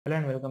Hello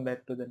and welcome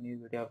back to the new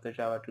video of the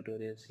Java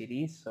tutorial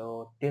series.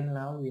 So till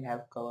now we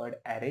have covered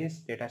arrays,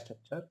 data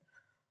structure.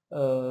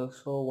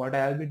 So what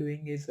I'll be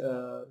doing is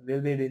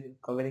we'll be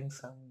covering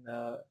some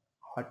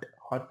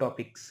hot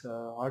topics,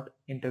 hot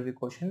interview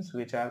questions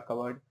which are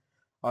covered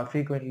or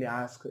frequently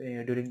asked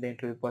during the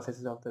interview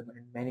processes of the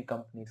many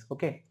companies.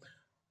 Okay.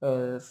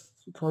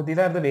 So these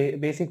are the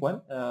basic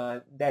one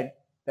that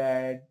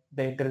the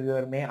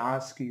interviewer may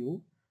ask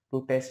you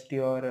to test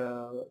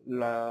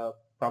your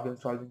problem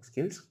solving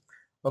skills.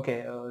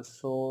 Okay,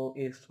 so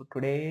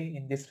today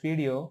in this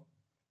video,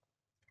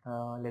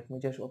 let me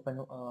just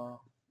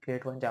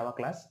create one Java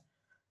class,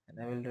 and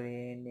I will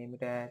rename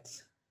it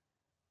as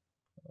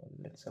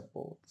let's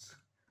suppose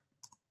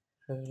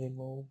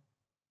remove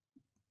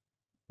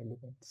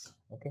elements.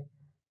 Okay,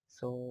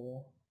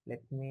 so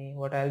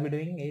what I'll be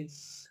doing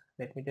is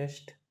let me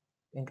just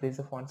increase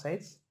the font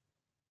size.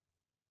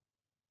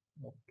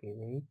 Okay,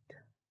 wait,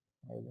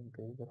 I will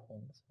increase the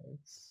font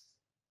size.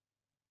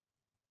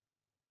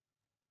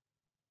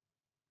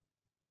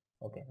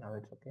 Okay, now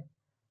it's okay.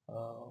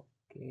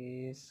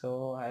 Okay,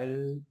 so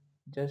I'll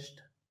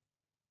just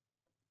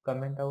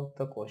comment out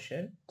the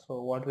question.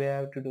 So what we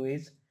have to do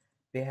is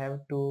we have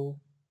to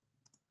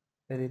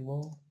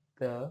remove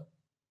the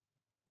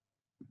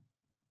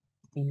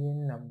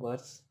even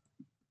numbers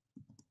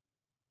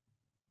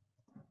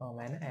from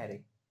an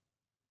array.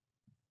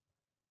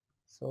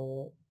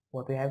 So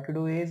what we have to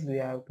do is we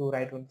have to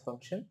write one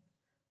function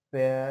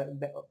where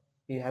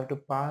you have to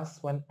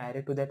pass one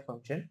array to that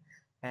function,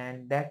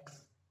 and that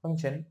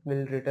function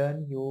will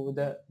return you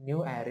the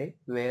new array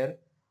where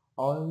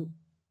all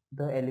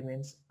the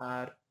elements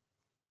are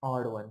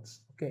odd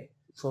ones. Okay,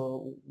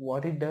 so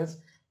what it does,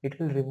 it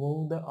will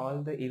remove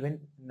all the even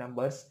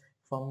numbers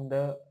from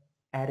the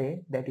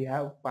array that you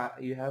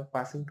have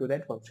passing to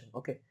that function.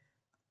 Okay,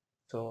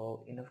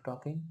 so enough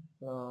talking.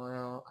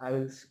 I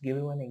will give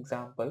you an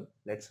example.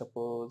 Let's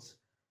suppose,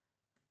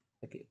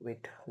 okay,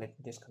 wait, let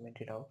me just comment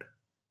it out.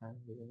 I'm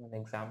giving an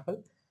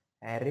example.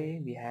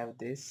 Array, we have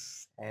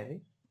this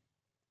array.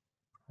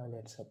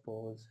 Let's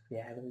suppose we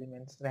have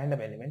elements,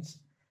 random elements,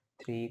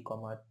 3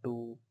 comma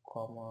 2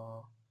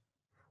 comma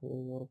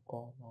 4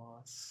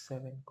 comma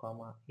 7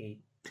 comma 8.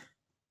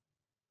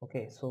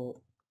 Okay,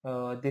 so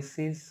this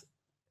is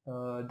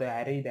the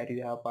array that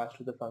you have passed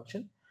to the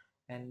function,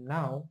 and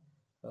now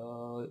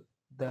uh,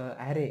 the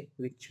array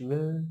which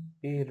will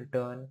be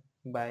returned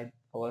by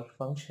our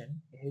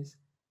function is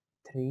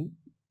 3.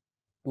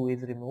 2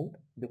 is removed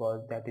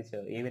because that is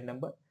an even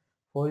number.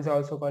 4 is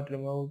also got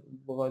removed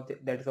because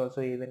that is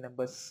also even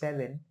number.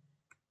 7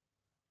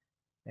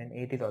 and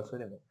 8 is also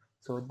removed.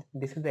 So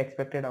this is the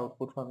expected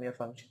output from your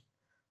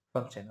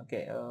function.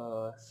 Okay,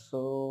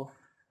 so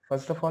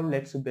first of all,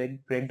 let's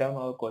break down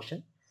our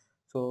question.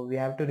 So we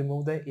have to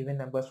remove the even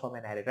numbers from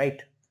an array,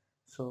 right?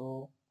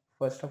 So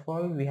first of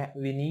all,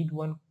 we need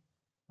one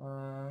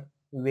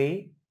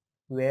way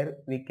where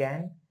we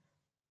can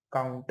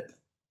count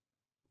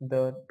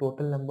the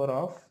total number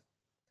of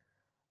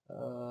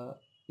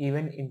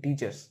even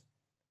integers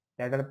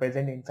that are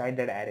present inside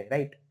that array,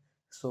 right?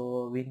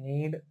 So we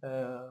need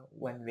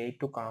one way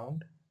to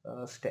count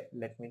step.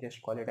 Let me just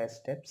call it as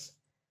steps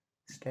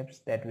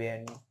that we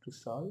need to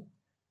solve.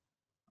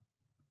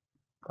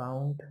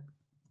 Count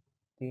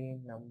the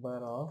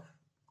number of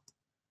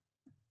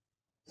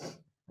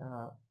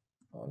uh,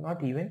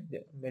 not even,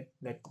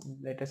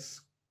 let us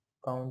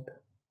count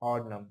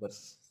odd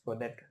numbers so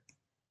that,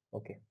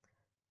 okay,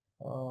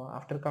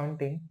 after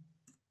counting,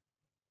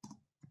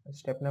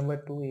 step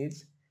number 2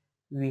 is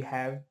we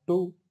have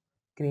to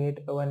create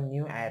one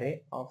new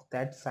array of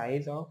that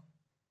size of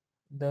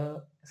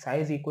the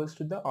size equals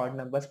to the odd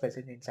numbers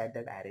present inside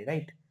that array,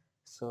 right?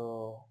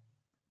 So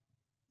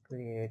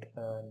create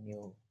a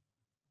new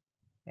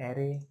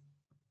array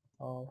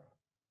of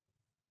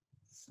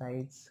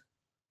size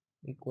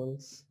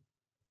equals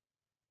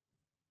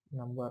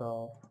number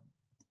of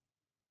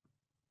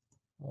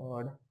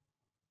odd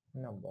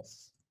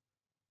numbers,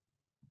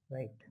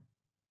 right?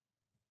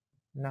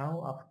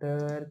 Now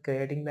after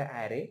creating the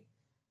array,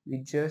 we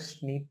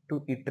just need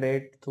to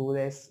iterate through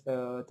this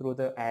through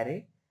the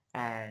array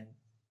and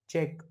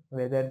check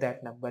whether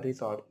that number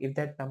is odd. If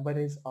that number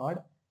is odd,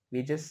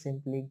 we just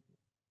simply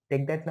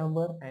take that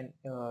number and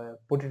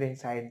put it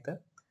inside the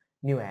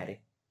new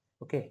array.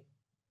 Okay,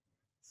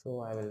 so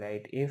I will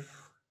write if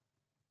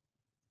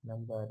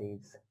number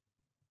is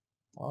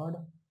odd,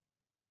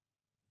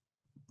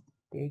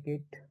 take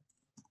it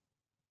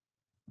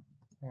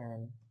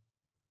and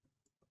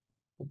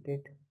put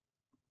it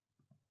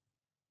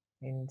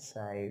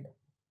inside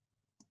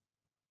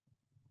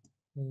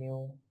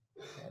new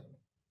array.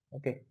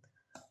 Okay,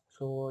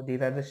 so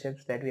these are the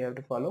steps that we have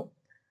to follow.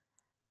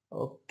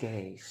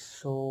 Okay,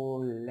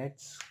 so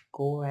let's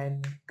go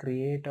and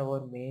create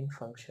our main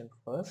function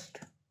first.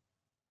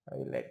 I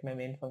will write my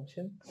main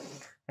function,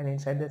 and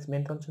inside this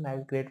main function I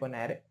will create one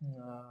array.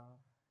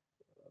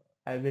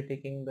 I will be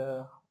taking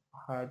the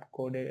hard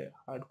coded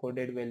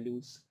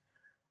values.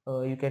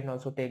 You can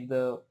also take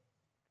the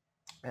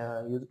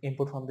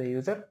input from the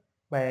user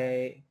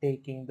by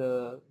taking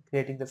the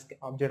creating the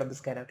object of the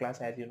scanner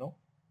class, as you know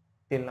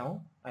till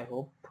now, I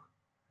hope.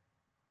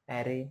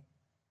 Array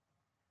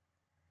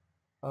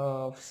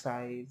of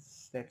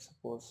size, let's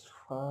suppose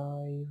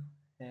 5,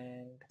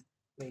 and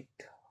wait,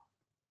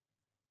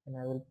 and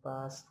I will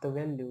pass the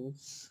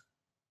values.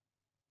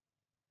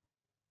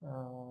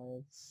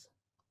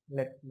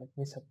 Let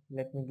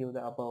me give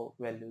the above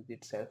values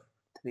itself: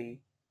 3,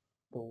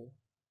 2,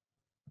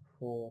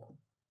 4,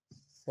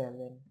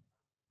 7,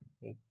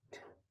 8.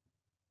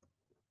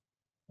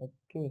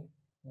 Okay,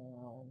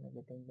 I'm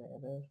getting the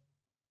error.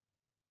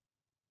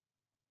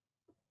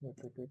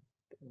 Wait.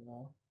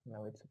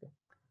 Now it's okay.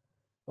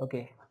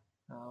 Okay,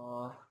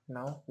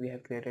 now we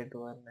have created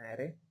one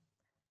array,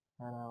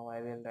 and now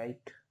I will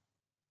write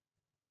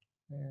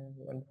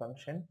one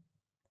function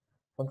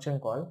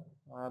call.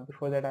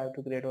 Before that, I have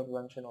to create one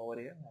function over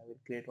here. I will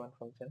create one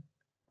function.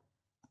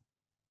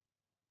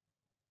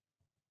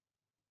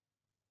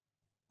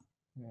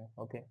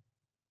 Okay,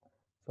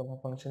 so my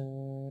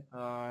function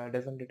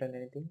doesn't return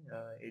anything.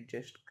 It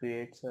just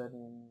creates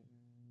an,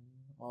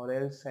 or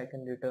else I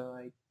can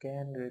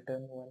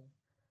return one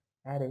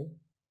array.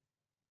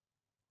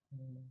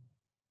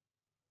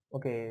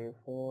 Okay,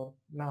 for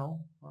now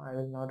I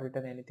will not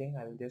return anything.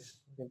 I will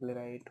just simply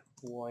write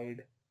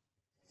void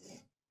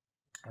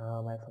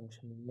my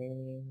function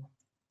name,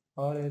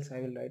 or else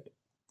I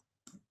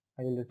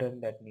will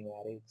return that new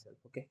array itself.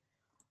 Okay,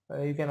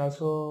 you can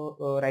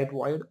also write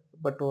void,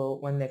 but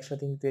one extra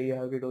thing that you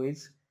have to do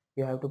is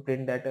you have to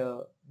print that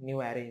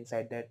new array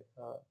inside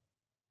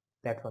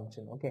that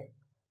function. Okay,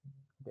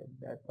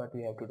 that part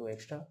we have to do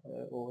extra.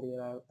 Over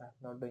here I'm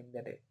not doing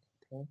that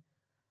thing.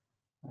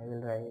 I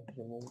will write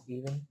remove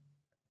even,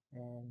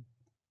 and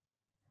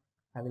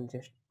I will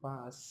just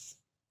pass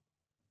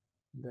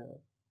the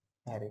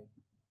array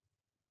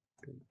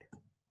to it.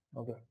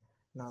 Okay,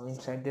 now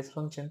inside this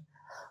function,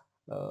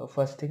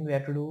 first thing we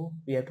have to do,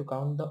 we have to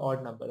count the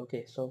odd number.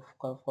 Okay, so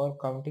for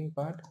counting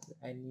part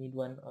I need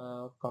one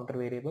counter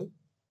variable.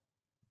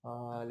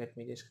 Let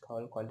me just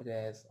call it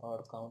as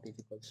odd count is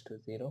equals to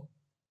 0,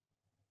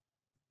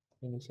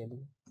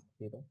 initially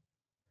 0,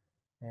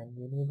 and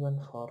we need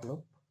one for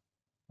loop.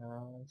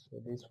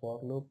 So this for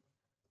loop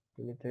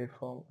will iterate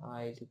from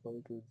I is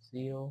equal to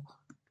 0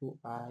 to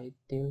I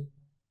till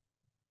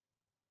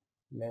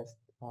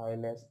I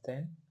less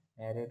than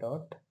array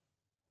dot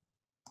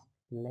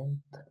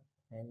length,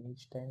 and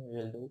each time we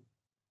will do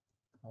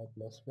I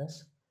plus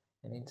plus,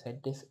 and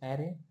inside this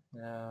array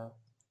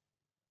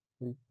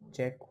we'll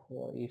check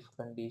for if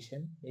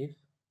condition, if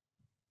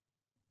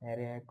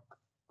array at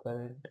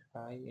current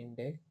I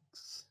index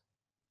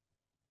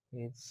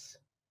is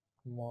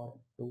more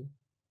to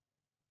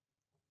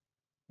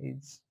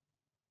is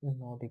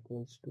not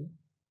equals to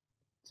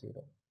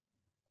 0.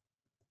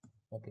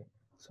 Okay,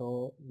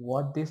 so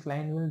what this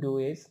line will do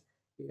is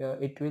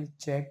it will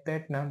check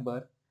that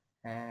number,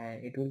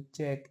 and it will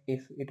check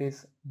if it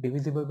is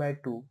divisible by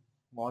 2.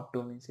 Mod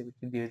 2 means if it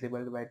is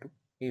divisible by 2.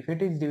 If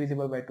it is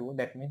divisible by 2,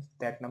 that means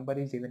that number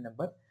is even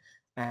number,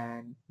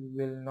 and we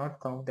will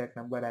not count that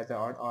number as an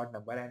odd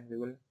number, and we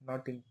will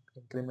not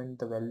increment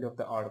the value of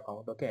the odd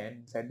count. Okay, and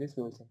inside this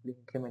we will simply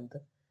increment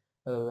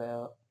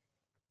the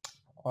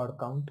odd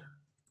count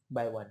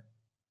by 1,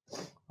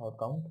 odd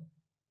count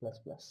plus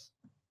plus.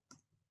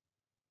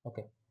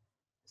 Okay,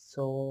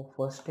 so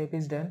first step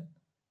is done.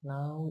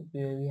 Now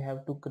we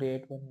have to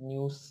create one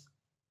new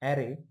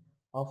array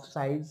of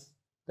size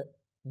the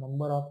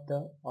number of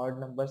the odd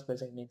numbers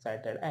present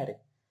inside that array.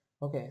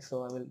 Okay,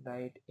 so I will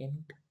write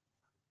int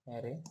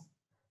array.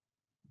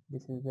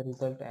 This is the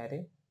result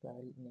array, so I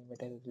will name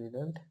it as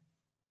result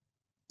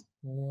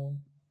new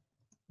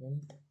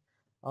int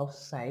of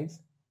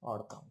size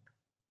odd count.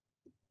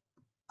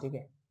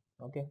 Okay,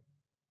 okay,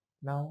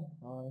 now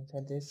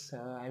inside this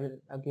I will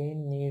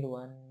again need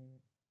one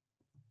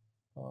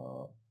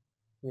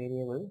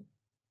variable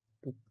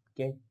to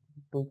get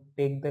to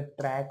take the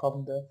track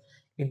of the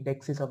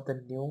indexes of the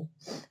new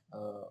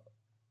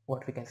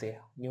what we can say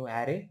new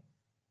array.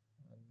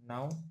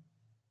 Now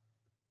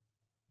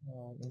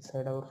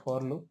inside our for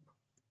loop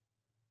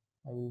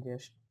I will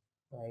just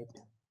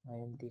write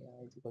int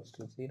I is equals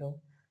to 0,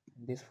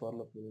 and this for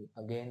loop will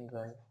again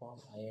run from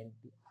int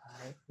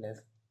I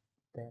less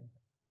than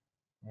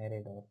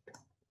array dot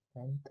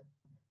length.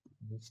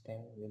 Each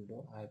time we will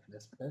do I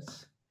plus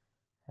plus,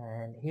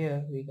 and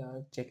here we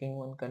are checking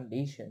one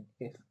condition: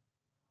 if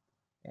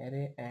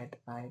array at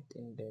ith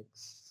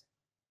index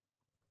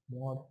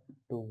mod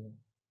 2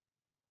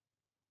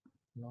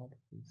 not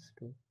equals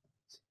to,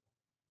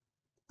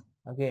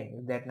 again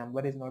if that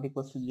number is not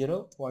equals to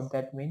 0, what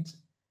that means,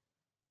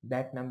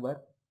 that number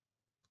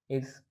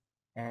is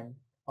an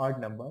odd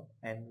number,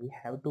 and we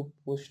have to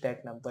push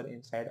that number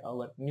inside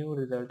our new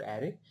result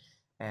array,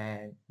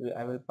 and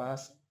I will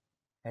pass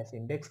as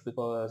index,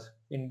 because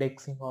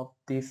indexing of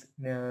this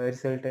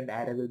resultant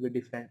array will be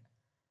different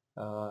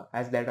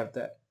as that of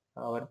the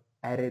our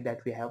array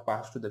that we have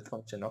passed to the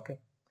function. Okay,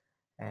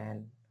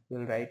 and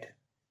we'll write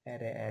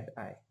array add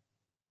I.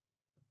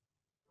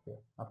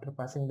 After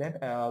passing that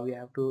we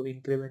have to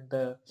increment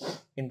the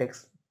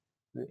index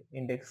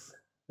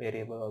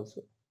variable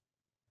also,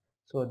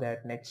 so that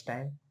next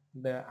time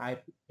the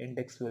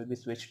index will be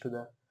switched to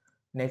the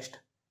next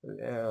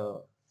uh,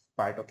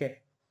 part. Okay,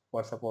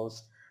 for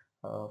suppose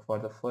for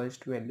the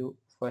first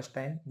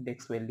time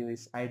index value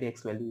is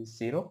idx value is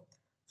 0,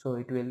 so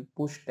it will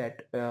push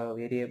that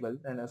variable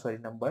and sorry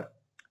number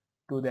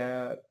to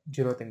the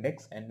 0th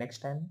index, and next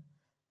time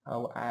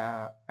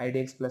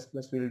idx plus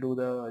plus will do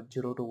the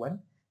 0 to 1,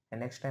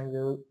 and next time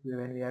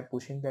when we are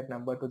pushing that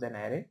number to the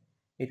array,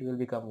 it will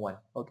become 1.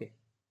 Okay,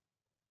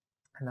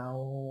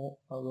 now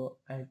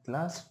at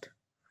last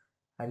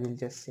I will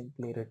just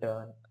simply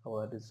return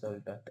our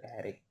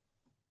result.array.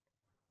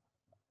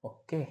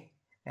 Okay,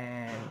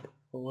 and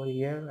over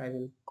here I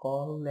will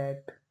call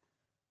that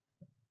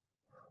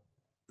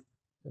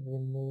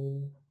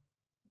remove,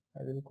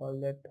 I will call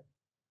that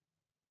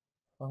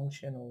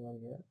function over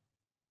here.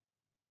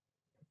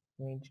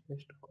 Let me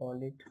just call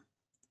it,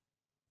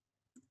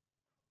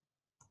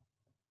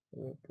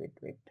 wait,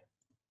 okay,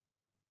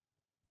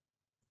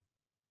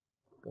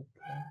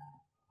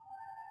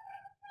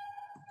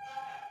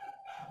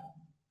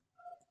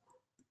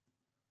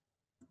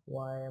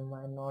 why am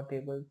I not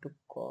able to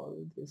call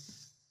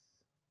this?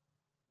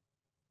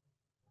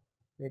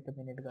 Wait a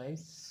minute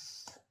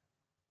guys.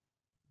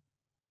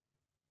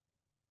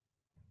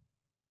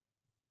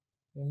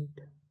 Int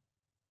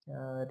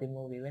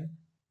remove even,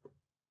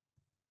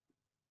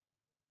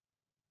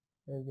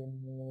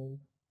 remove,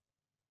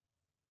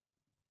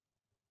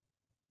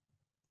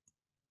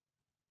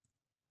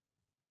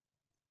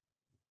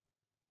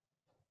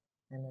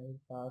 and I will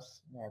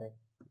pass array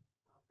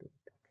to it.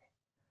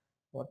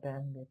 What I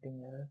am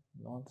getting a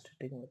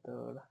non-static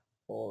method.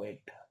 Oh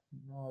wait,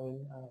 now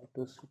I have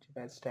to switch it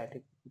as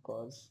static,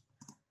 because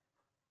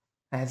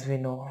as we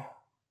know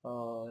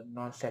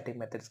non-static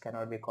methods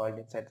cannot be called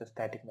inside the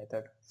static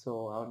method,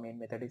 so our main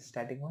method is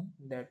static one.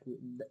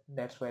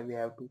 That's why we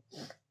have to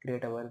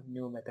create our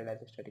new method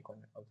as a static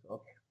one also.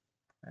 Okay,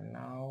 and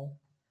now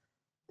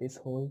this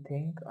whole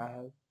thing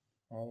I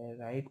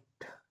write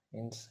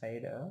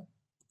inside a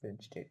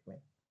print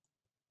statement,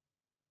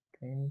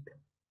 print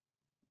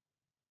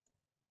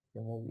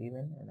remove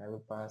even, and I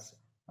will pass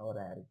our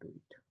array to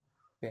it.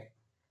 Okay,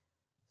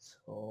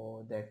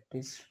 so that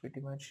is pretty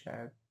much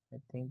I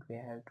think we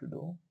have to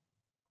do.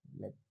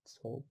 Let's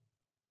hope.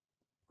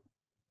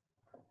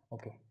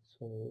 Okay,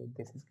 so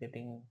this is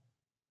getting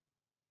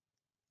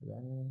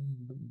run,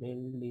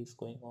 build is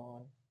going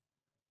on,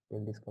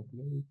 build is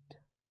complete.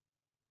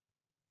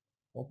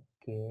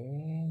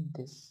 Okay,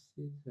 this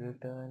is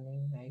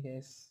returning, I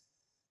guess,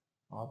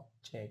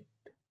 object.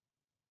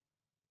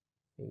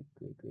 Wait,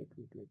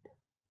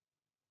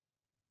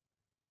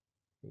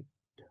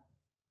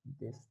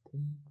 this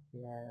thing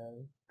we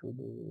have to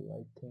do,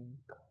 I think.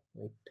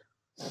 Wait,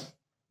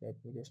 let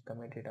me just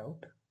comment it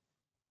out,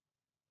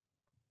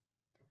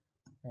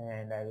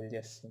 and I will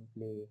just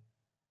simply,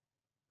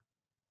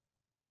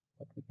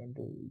 what we can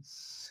do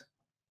is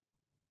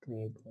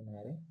create one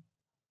array,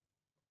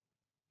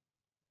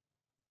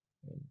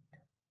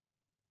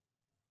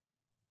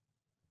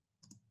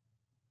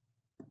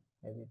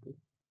 array2,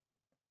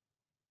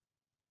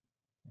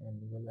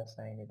 and we will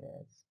assign it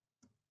as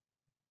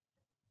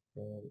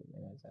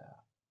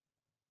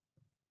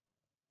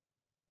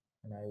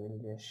and I will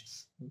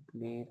just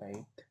simply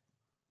write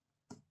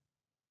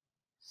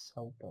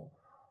sort of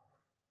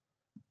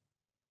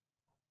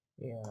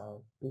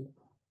AR2.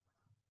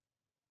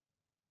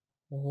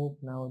 I hope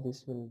now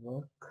this will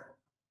work.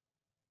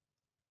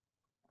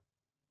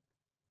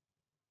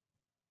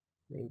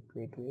 Wait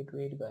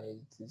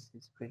guys, this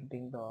is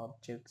printing the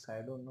objects.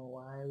 I don't know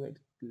why. Wait,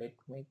 let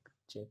me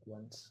check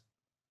once.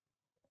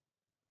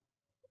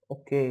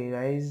 Okay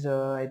guys,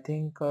 I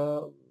think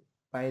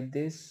by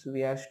this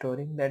we are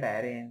storing that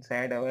array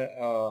inside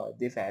our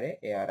this array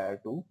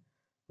ARR2,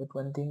 but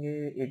one thing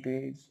it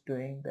is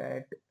doing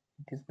that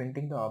it is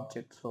printing the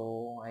object.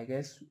 So I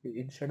guess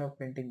instead of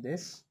printing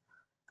this,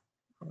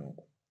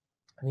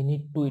 we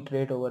need to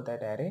iterate over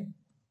that array.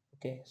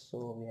 Okay,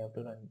 so we have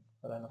to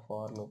run a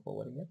for loop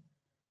over here.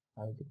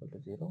 I is equal to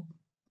 0,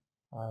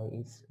 I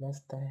is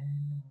less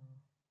than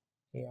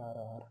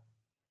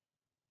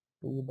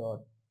ARR2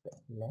 dot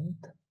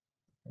length,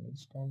 and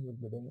each time we'll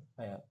be doing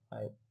I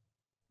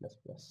plus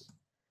plus.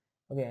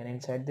 Okay, and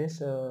inside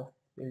this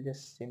we'll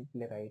just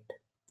simply write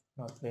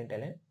not print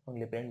ln,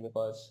 only print,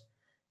 because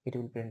it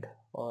will print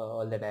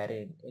all that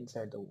array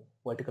inside the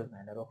vertical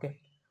manner. Okay,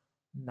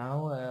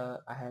 now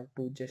I have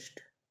to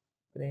just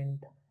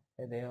print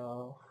array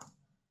of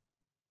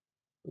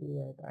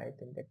 2 at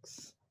ith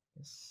index.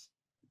 Yes.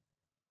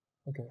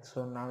 Okay,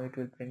 so now it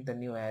will print the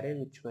new array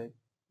which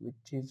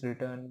is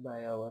returned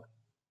by our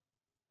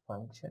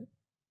function.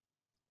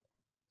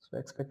 So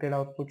expected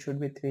output should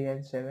be 3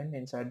 and 7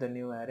 inside the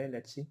new array.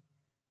 Let's see.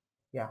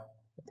 Yeah,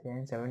 3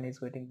 and 7 is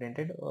getting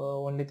printed.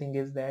 Only thing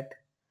is that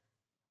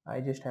I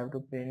just have to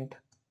print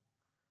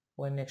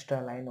one extra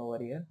line over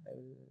here. I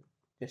will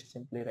just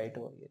simply write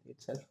over here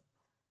itself.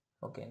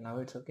 Okay, now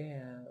it's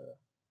okay.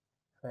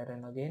 If I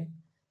run again,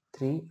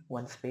 3,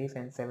 1 space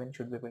and 7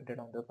 should be printed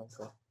on the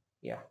console.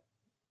 Yeah,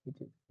 it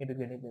will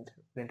get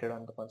printed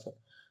on the console.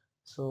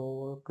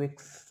 So quick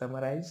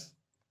summarize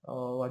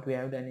what we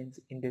have done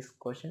in this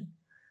question.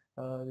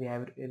 We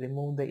have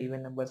removed the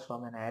even numbers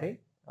from an array.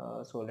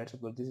 So let's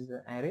suppose this is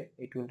an array.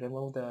 It will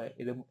remove the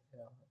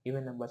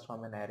even numbers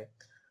from an array.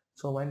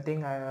 So one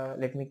thing,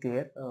 let me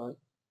clear.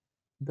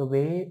 The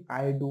way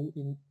I do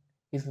in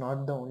is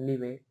not the only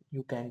way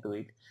you can do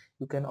it.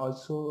 You can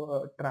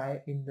also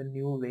try in the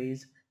new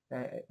ways.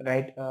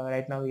 Right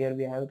now here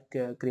we have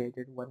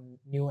created one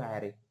new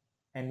array,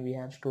 and we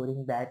have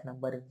storing that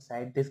number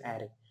inside this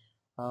array.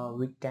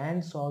 We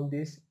can solve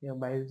this,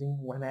 by using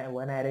one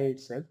array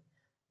itself,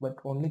 but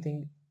only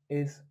thing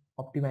is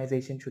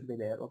optimization should be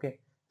there. Okay,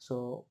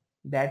 so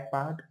that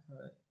part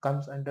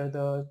comes under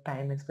the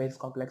time and space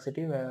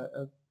complexity, where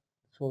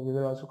so we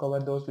will also cover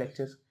those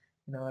lectures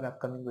in our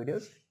upcoming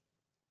videos,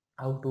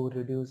 how to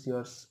reduce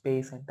your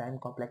space and time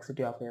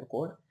complexity of your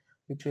code,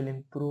 which will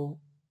improve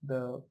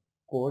the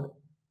code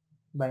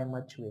by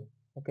much way.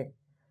 Okay,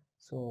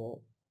 so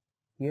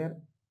here,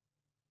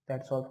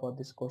 that's all for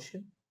this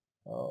question.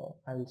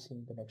 I will see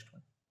you in the next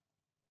one.